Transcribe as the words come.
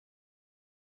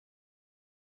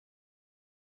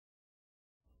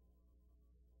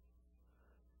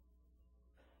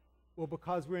Well,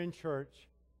 because we're in church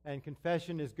and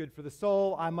confession is good for the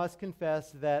soul, I must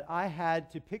confess that I had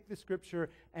to pick the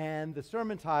scripture and the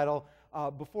sermon title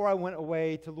before I went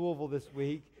away to Louisville this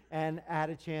week and had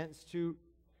a chance to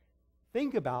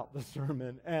think about the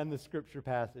sermon and the scripture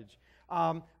passage.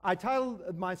 I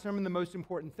titled my sermon The Most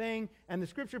Important Thing, and the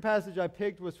scripture passage I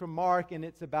picked was from Mark, and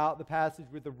it's about the passage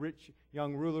with the rich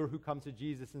young ruler who comes to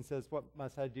Jesus and says, "What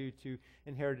must I do to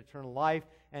inherit eternal life?"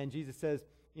 And Jesus says,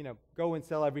 go and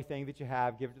sell everything that you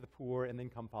have, give it to the poor, and then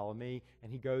come follow me. And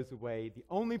he goes away, the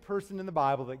only person in the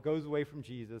Bible that goes away from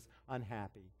Jesus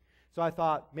unhappy. So I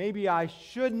thought, maybe I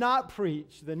should not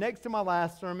preach the next to my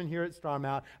last sermon here at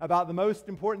Starmount about the most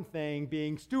important thing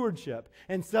being stewardship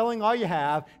and selling all you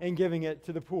have and giving it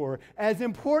to the poor, as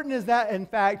important as that, in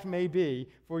fact, may be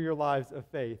for your lives of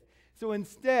faith. So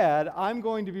instead, I'm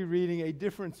going to be reading a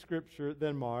different scripture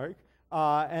than Mark,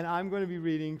 and I'm going to be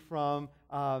reading from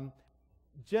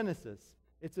Genesis.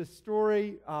 It's a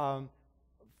story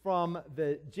from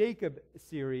the Jacob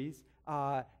series,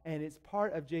 and it's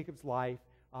part of Jacob's life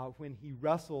when he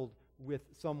wrestled with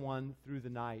someone through the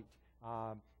night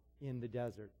in the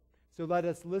desert. So let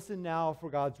us listen now for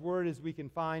God's word as we can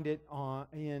find it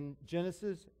in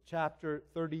Genesis chapter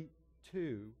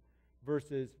 32,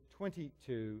 verses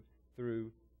 22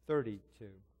 through 32.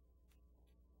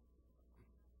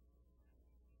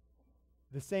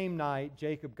 The same night,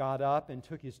 Jacob got up and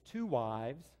took his 2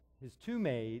 wives, his 2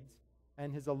 maids,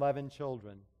 and his 11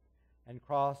 children, and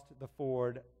crossed the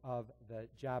ford of the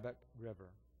Jabbok River.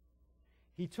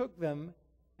 He took them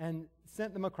and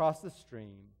sent them across the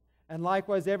stream, and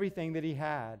likewise everything that he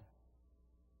had.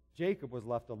 Jacob was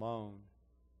left alone,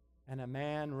 and a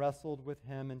man wrestled with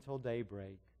him until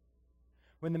daybreak.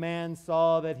 When the man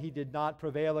saw that he did not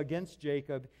prevail against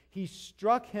Jacob, he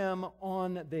struck him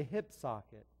on the hip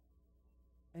socket.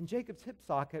 And Jacob's hip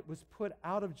socket was put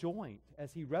out of joint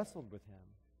as he wrestled with him.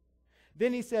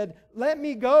 Then he said, "Let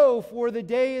me go, for the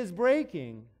day is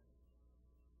breaking."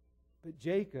 But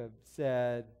Jacob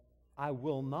said, "I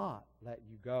will not let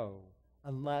you go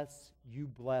unless you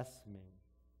bless me."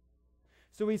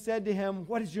 So he said to him,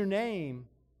 "What is your name?"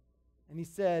 And he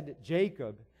said,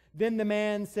 "Jacob." Then the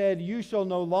man said, "You shall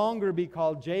no longer be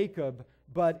called Jacob,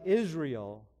 but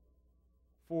Israel,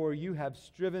 for you have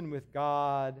striven with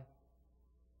God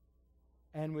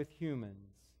and with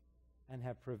humans, and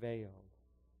have prevailed."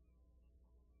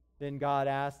 Then God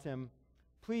asked him,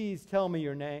 "Please tell me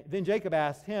your name." Then Jacob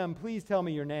asked him, "Please tell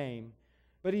me your name."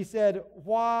 But he said,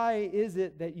 "Why is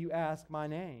it that you ask my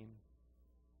name?"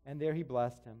 And there he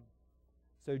blessed him.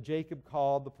 So Jacob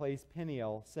called the place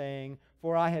Peniel, saying,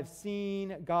 "For I have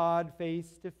seen God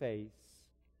face to face,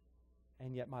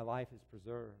 and yet my life is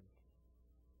preserved."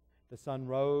 The sun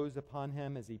rose upon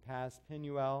him as he passed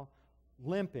Peniel,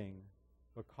 limping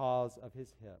because of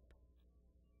his hip.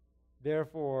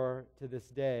 Therefore, to this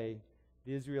day,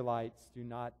 the Israelites do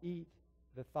not eat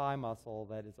the thigh muscle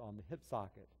that is on the hip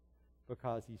socket,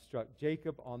 because he struck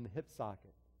Jacob on the hip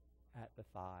socket at the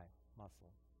thigh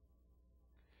muscle.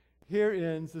 Here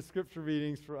ends the scripture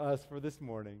readings for us for this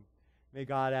morning. May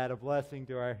God add a blessing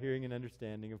to our hearing and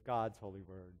understanding of God's holy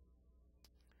word.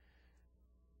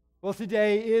 Well,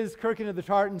 today is Kirkin of the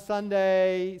Tartan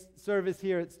Sunday service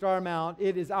here at Starmount.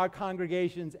 It is our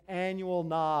congregation's annual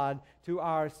nod to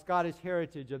our Scottish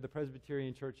heritage of the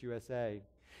Presbyterian Church USA.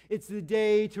 It's the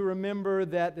day to remember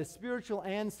that the spiritual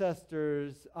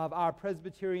ancestors of our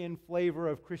Presbyterian flavor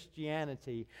of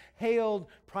Christianity hailed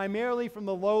primarily from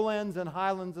the lowlands and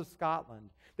highlands of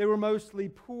Scotland. They were mostly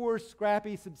poor,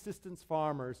 scrappy subsistence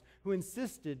farmers who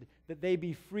insisted that they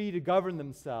be free to govern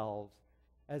themselves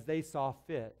as they saw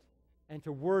fit and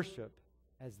to worship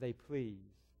as they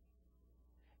pleased.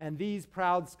 And these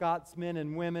proud Scotsmen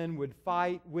and women would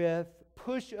fight with,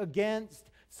 push against,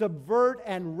 subvert,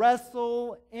 and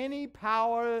wrestle any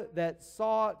power that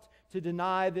sought to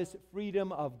deny this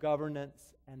freedom of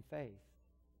governance and faith.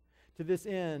 To this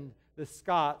end, the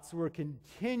Scots were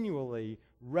continually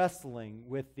wrestling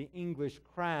with the English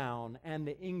crown and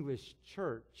the English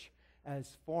church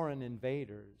as foreign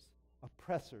invaders,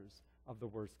 oppressors of the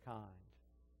worst kind.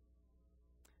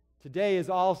 Today is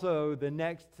also the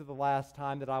next to the last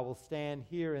time that I will stand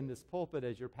here in this pulpit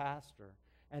as your pastor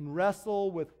and wrestle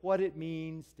with what it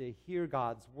means to hear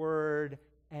God's word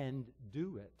and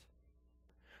do it.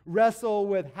 Wrestle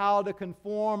with how to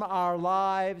conform our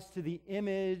lives to the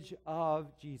image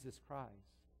of Jesus Christ.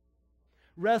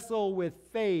 Wrestle with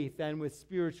faith and with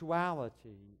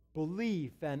spirituality,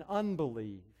 belief and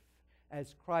unbelief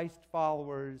as Christ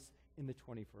followers in the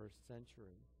 21st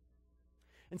century.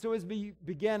 And so as we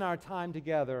begin our time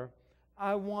together,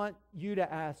 I want you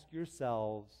to ask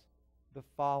yourselves the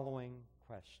following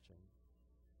question.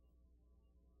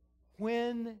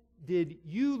 when did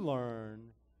you learn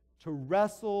to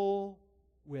wrestle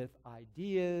with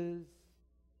ideas,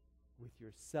 with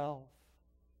yourself,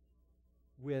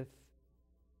 with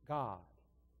God?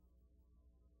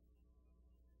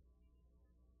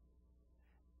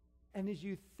 And as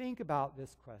you think about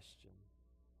this question,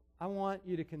 I want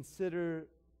you to consider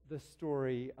the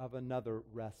story of another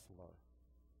wrestler.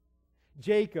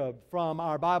 Jacob, from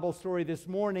our Bible story this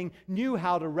morning, knew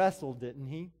how to wrestle, didn't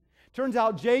he? Turns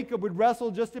out Jacob would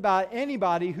wrestle just about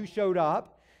anybody who showed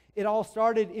up. It all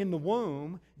started in the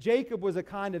womb. Jacob was a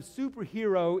kind of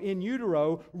superhero in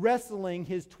utero, wrestling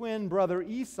his twin brother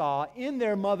Esau in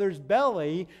their mother's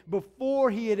belly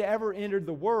before he had ever entered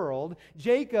the world.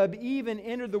 Jacob even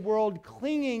entered the world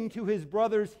clinging to his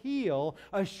brother's heel,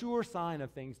 a sure sign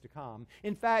of things to come.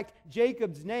 In fact,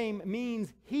 Jacob's name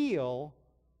means heel,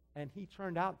 and he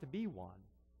turned out to be one,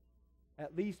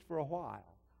 at least for a while.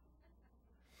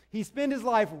 He spent his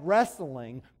life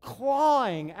wrestling,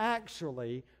 clawing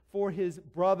actually, for his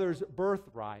brother's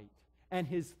birthright and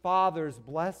his father's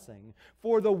blessing,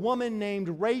 for the woman named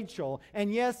Rachel,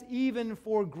 and yes, even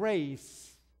for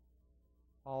grace,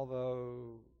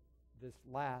 although this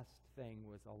last thing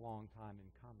was a long time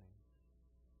in coming.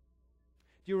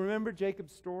 Do you remember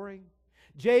Jacob's story?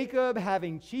 Jacob,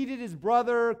 having cheated his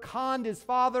brother, conned his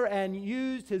father, and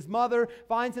used his mother,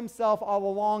 finds himself all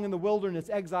along in the wilderness,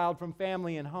 exiled from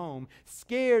family and home,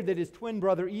 scared that his twin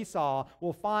brother Esau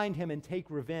will find him and take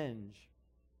revenge.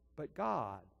 But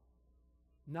God,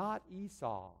 not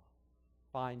Esau,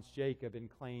 finds Jacob and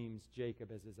claims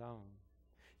Jacob as his own.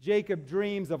 Jacob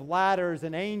dreams of ladders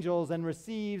and angels and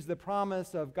receives the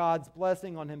promise of God's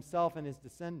blessing on himself and his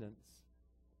descendants.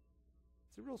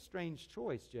 It's a real strange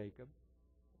choice, Jacob.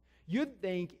 You'd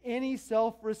think any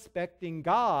self-respecting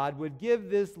God would give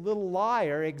this little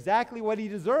liar exactly what he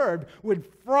deserved, would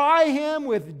fry him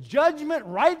with judgment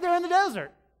right there in the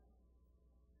desert.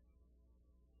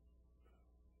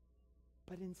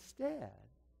 But instead,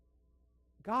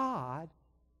 God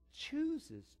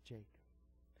chooses Jacob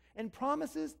and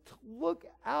promises to look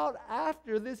out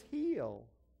after this heel.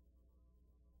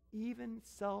 Even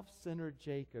self-centered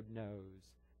Jacob knows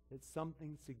that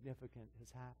something significant has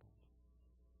happened.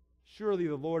 Surely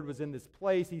the Lord was in this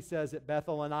place, he says at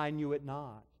Bethel, and I knew it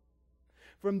not.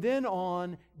 From then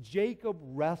on, Jacob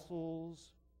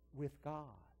wrestles with God.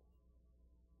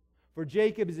 For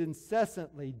Jacob is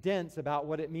incessantly dense about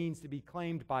what it means to be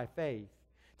claimed by faith,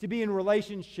 to be in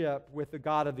relationship with the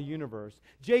God of the universe.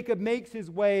 Jacob makes his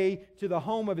way to the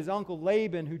home of his uncle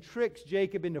Laban, who tricks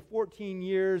Jacob into 14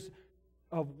 years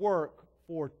of work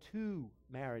for 2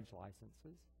 marriage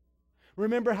licenses.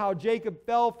 Remember how Jacob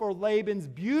fell for Laban's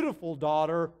beautiful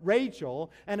daughter, Rachel,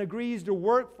 and agrees to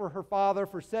work for her father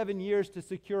for 7 years to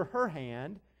secure her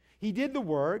hand. He did the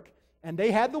work, and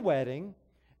they had the wedding,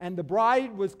 and the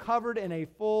bride was covered in a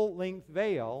full-length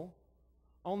veil.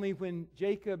 Only when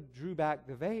Jacob drew back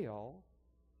the veil,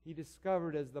 he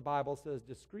discovered, as the Bible says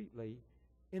discreetly,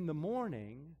 in the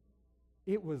morning,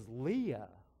 it was Leah,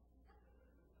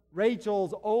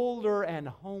 Rachel's older and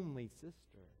homely sister.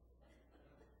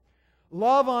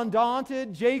 Love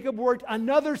undaunted, Jacob worked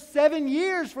another 7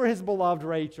 years for his beloved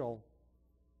Rachel.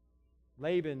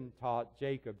 Laban taught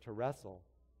Jacob to wrestle.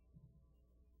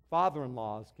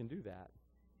 Father-in-laws can do that.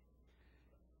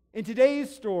 In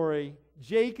today's story,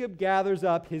 Jacob gathers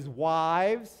up his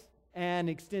wives and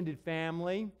extended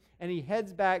family, and he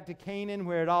heads back to Canaan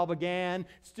where it all began,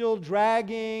 still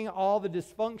dragging all the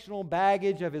dysfunctional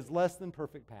baggage of his less than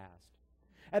perfect past.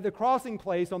 At the crossing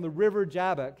place on the river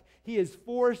Jabbok, he is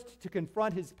forced to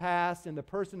confront his past in the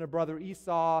person of brother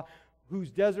Esau, whose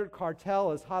desert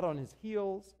cartel is hot on his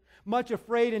heels. Much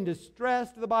afraid and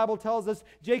distressed, the Bible tells us,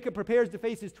 Jacob prepares to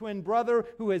face his twin brother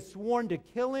who has sworn to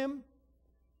kill him.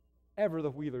 Ever the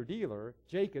wheeler-dealer,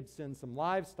 Jacob sends some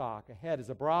livestock ahead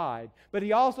as a bribe, but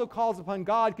he also calls upon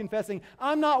God, confessing,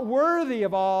 I'm not worthy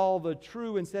of all the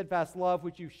true and steadfast love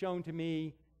which you've shown to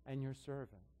me and your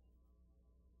servant.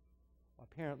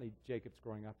 Apparently, Jacob's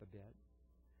growing up a bit.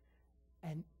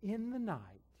 And in the night,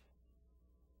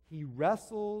 he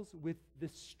wrestles with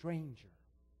this stranger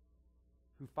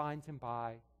who finds him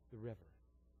by the river.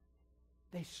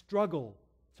 They struggle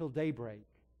till daybreak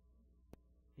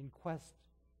in quest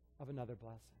of another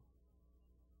blessing.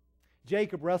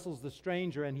 Jacob wrestles the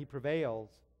stranger and he prevails.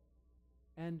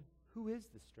 And who is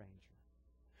the stranger?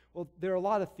 Well, there are a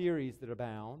lot of theories that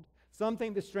abound. Some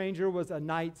think the stranger was a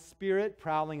night spirit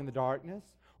prowling in the darkness,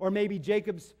 or maybe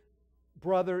Jacob's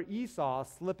brother Esau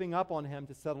slipping up on him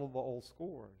to settle the old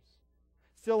scores.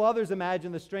 Still others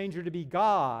imagine the stranger to be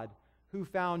God who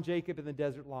found Jacob in the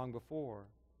desert long before.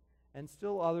 And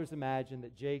still others imagine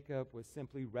that Jacob was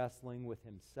simply wrestling with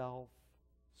himself,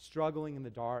 struggling in the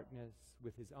darkness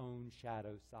with his own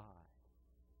shadow side.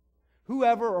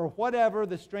 Whoever or whatever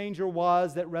the stranger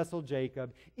was that wrestled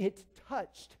Jacob, it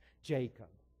touched Jacob.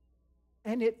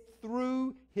 And it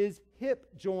threw his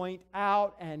hip joint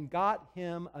out and got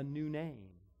him a new name.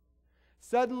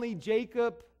 Suddenly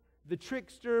Jacob, the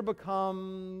trickster,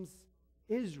 becomes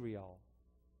Israel,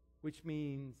 which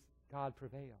means God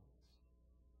prevails.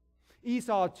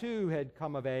 Esau, too, had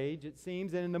come of age, it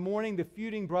seems, and in the morning the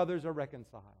feuding brothers are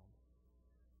reconciled.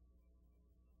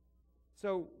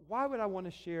 So why would I want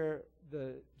to share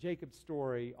the Jacob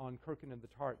story on Kirkin of the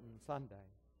Tartan Sunday,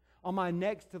 on my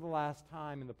next to the last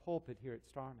time in the pulpit here at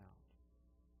Starmount?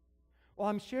 Well,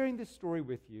 I'm sharing this story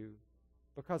with you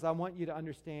because I want you to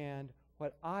understand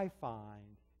what I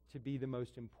find to be the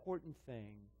most important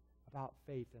thing about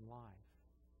faith in life.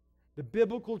 The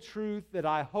biblical truth that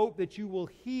I hope that you will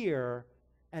hear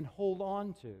and hold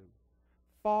on to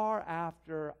far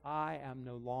after I am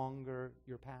no longer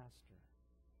your pastor.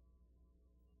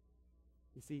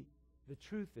 You see, the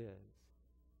truth is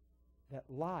that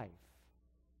life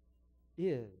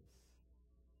is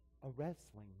a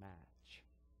wrestling match.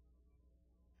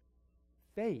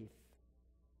 Faith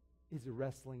is a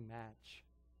wrestling match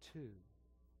too,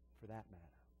 for that matter.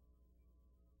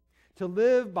 To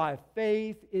live by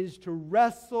faith is to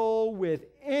wrestle with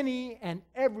any and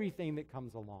everything that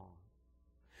comes along.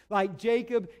 Like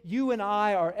Jacob, you and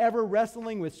I are ever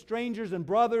wrestling with strangers and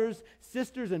brothers,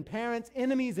 sisters and parents,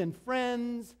 enemies and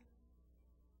friends,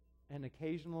 and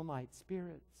occasional night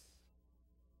spirits,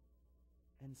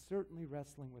 and certainly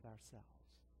wrestling with ourselves.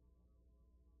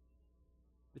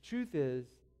 The truth is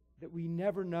that we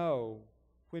never know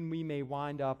when we may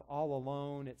wind up all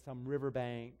alone at some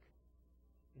riverbank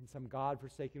in some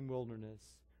God-forsaken wilderness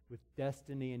with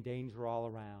destiny and danger all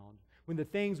around, when the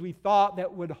things we thought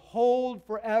that would hold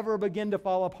forever begin to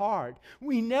fall apart.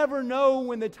 We never know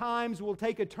when the times will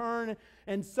take a turn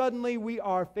and suddenly we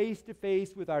are face to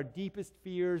face with our deepest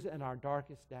fears and our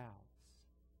darkest doubts.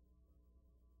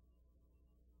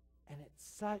 And at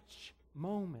such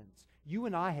moments, you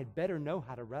and I had better know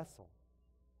how to wrestle,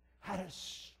 how to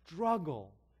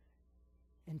struggle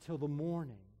until the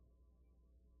morning,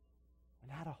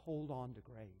 and how to hold on to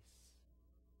grace.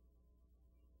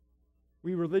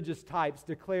 We religious types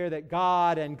declare that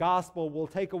God and gospel will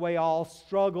take away all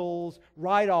struggles,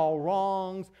 right all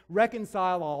wrongs,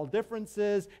 reconcile all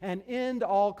differences, and end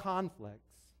all conflicts.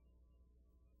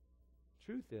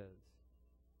 Truth is,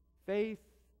 faith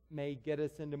may get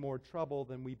us into more trouble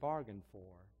than we bargained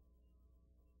for,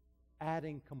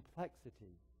 adding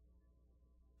complexity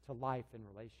to life and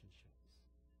relationships.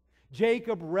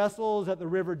 Jacob wrestles at the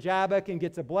river Jabbok and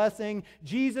gets a blessing.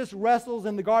 Jesus wrestles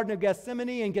in the Garden of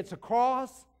Gethsemane and gets a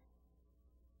cross.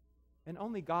 And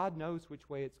only God knows which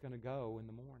way it's going to go in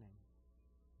the morning.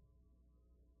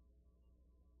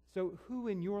 So who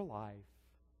in your life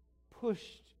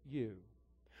pushed you?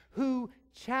 Who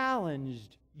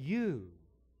challenged you?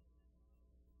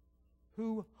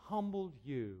 Who humbled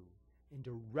you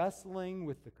into wrestling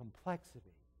with the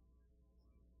complexity,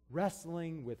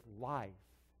 wrestling with life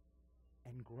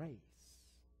and grace?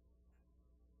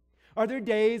 Are there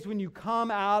days when you come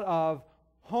out of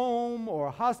home or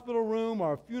a hospital room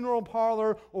or a funeral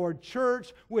parlor or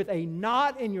church with a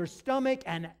knot in your stomach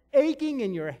and aching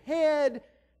in your head,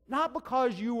 not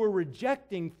because you were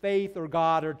rejecting faith or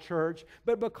God or church,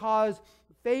 but because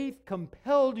faith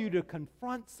compelled you to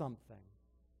confront something,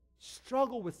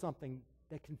 struggle with something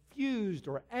that confused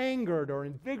or angered or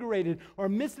invigorated or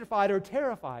mystified or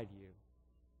terrified you?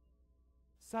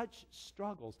 Such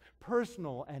struggles,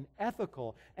 personal and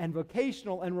ethical and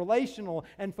vocational and relational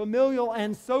and familial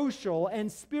and social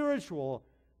and spiritual,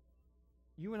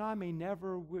 you and I may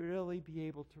never really be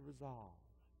able to resolve.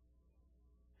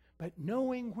 But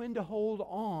knowing when to hold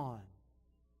on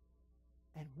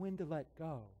and when to let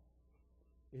go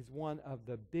is one of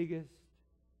the biggest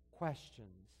questions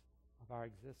of our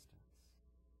existence.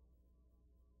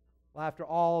 Well, after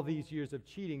all these years of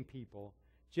cheating people,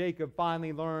 Jacob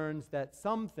finally learns that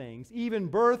some things, even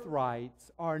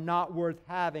birthrights, are not worth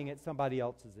having at somebody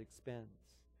else's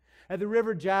expense. At the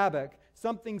river Jabbok,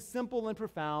 something simple and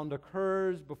profound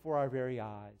occurs before our very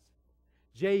eyes.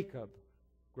 Jacob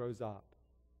grows up.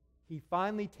 He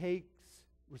finally takes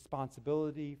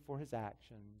responsibility for his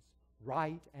actions,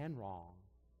 right and wrong.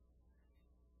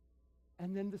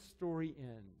 And then the story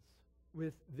ends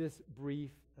with this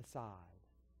brief aside.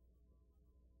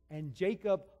 And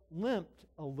Jacob limped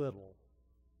a little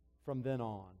from then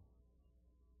on.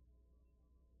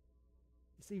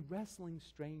 You see, wrestling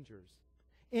strangers,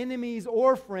 enemies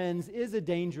or friends, is a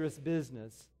dangerous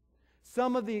business.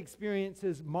 Some of the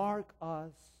experiences mark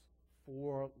us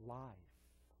for life.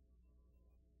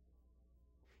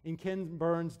 In Ken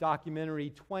Burns' documentary,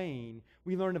 Twain,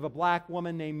 we learn of a black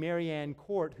woman named Mary Ann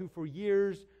Court who for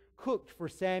years cooked for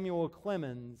Samuel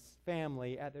Clemens'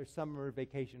 family at their summer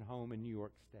vacation home in New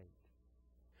York State.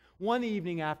 One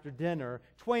evening after dinner,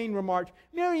 Twain remarked,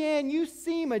 "Mary Ann, you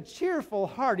seem a cheerful,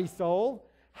 hearty soul.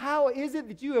 How is it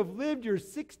that you have lived your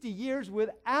 60 years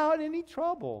without any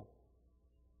trouble?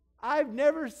 I've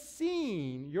never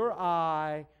seen your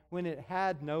eye when it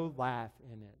had no laugh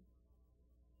in it."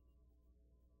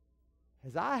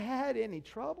 "Has I had any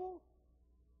trouble?"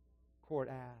 Court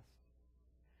asked.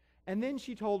 And then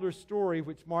she told her story,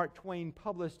 which Mark Twain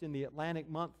published in the Atlantic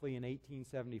Monthly in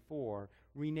 1874,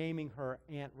 renaming her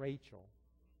Aunt Rachel.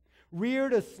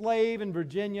 Reared a slave in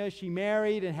Virginia, she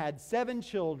married and had 7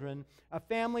 children, a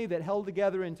family that held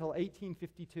together until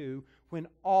 1852, when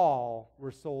all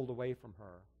were sold away from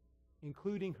her,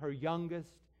 including her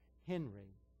youngest,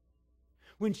 Henry.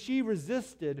 When she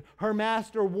resisted, her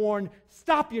master warned,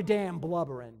 "Stop your damn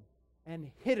blubbering," and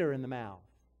hit her in the mouth.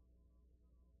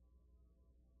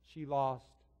 She lost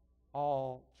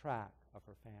all track of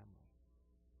her family.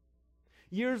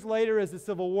 Years later, as the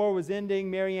Civil War was ending,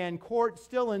 Mary Ann Court,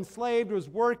 still enslaved, was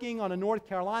working on a North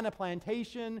Carolina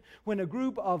plantation when a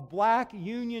group of black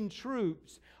Union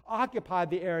troops occupied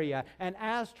the area and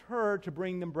asked her to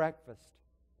bring them breakfast.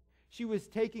 She was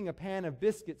taking a pan of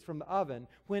biscuits from the oven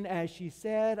when, as she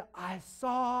said, "I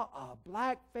saw a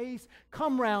black face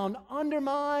come round under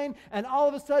mine, and all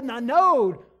of a sudden I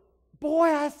knowed. Boy,"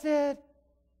 I said,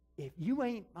 "if you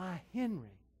ain't my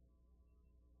Henry,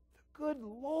 the good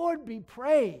Lord be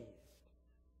praised.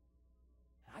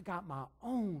 I got my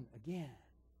own again."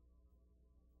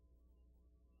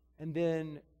 And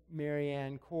then Mary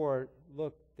Ann Court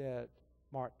looked at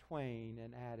Mark Twain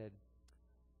and added,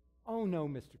 "Oh no,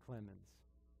 Mr. Clemens,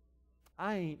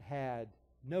 I ain't had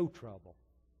no trouble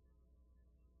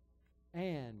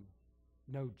and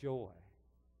no joy."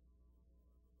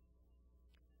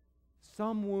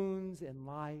 Some wounds in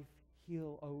life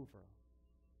heal over,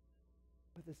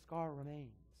 but the scar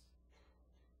remains.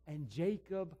 And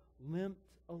Jacob limped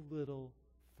a little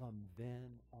from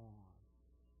then on.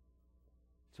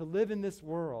 To live in this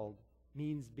world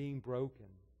means being broken,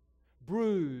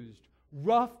 bruised,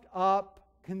 roughed up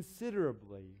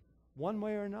considerably, one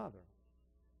way or another.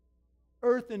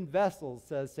 Earthen vessels,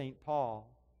 says St. Paul.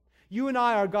 You and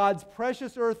I are God's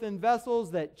precious earthen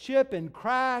vessels that chip and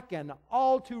crack, and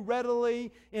all too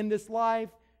readily in this life,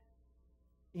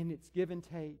 in its give and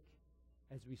take,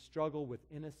 as we struggle with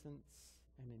innocence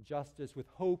and injustice, with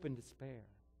hope and despair.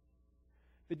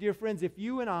 But dear friends, if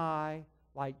you and I,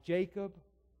 like Jacob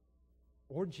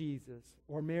or Jesus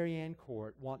or Mary Ann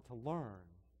Court, want to learn,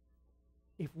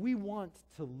 if we want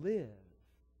to live,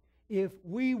 if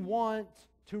we want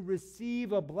to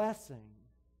receive a blessing,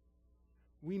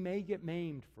 we may get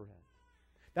maimed for it.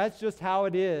 That's just how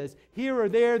it is. Here or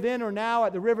there, then or now,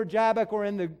 at the River Jabbok or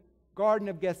in the Garden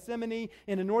of Gethsemane,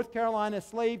 in a North Carolina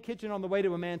slave kitchen on the way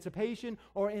to emancipation,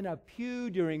 or in a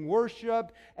pew during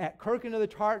worship, at Kirkin of the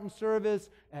Tartan service,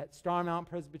 at Starmount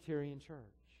Presbyterian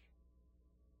Church.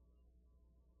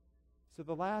 So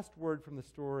the last word from the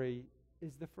story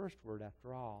is the first word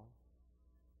after all.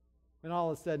 When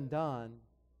all is said and done,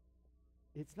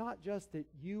 it's not just that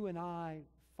you and I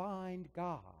find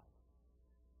God,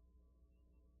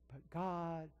 but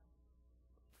God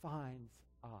finds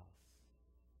us.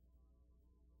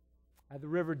 At the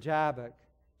River Jabbok,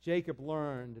 Jacob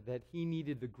learned that he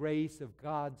needed the grace of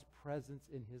God's presence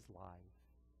in his life,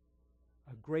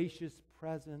 a gracious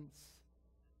presence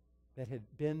that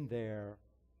had been there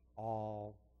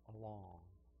all along.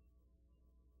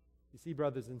 You see,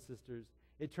 brothers and sisters,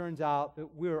 it turns out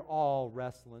that we're all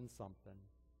wrestling something,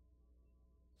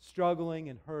 struggling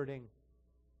and hurting,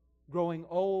 growing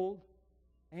old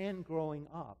and growing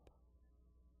up,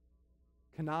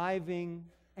 conniving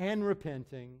and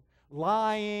repenting,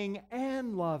 lying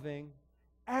and loving,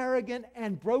 arrogant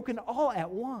and broken all at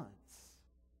once,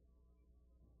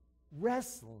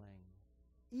 wrestling,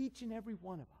 each and every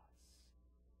one of us,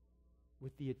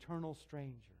 with the eternal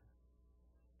stranger,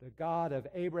 the God of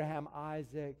Abraham,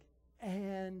 Isaac,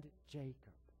 and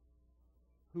Jacob,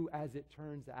 who, as it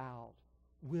turns out,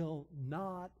 will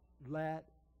not let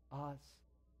us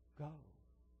go.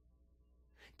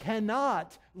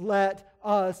 Cannot let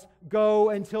us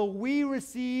go until we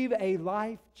receive a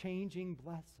life-changing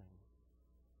blessing.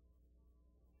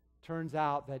 Turns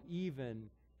out that even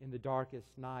in the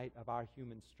darkest night of our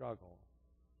human struggle,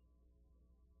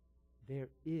 there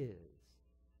is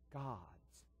God's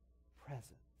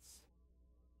presence.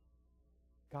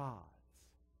 God's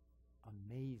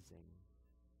amazing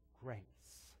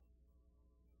grace.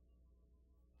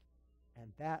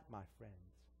 And that, my friends,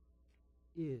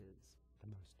 is the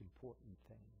most important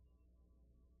thing.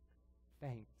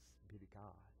 Thanks be to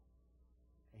God.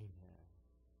 Amen.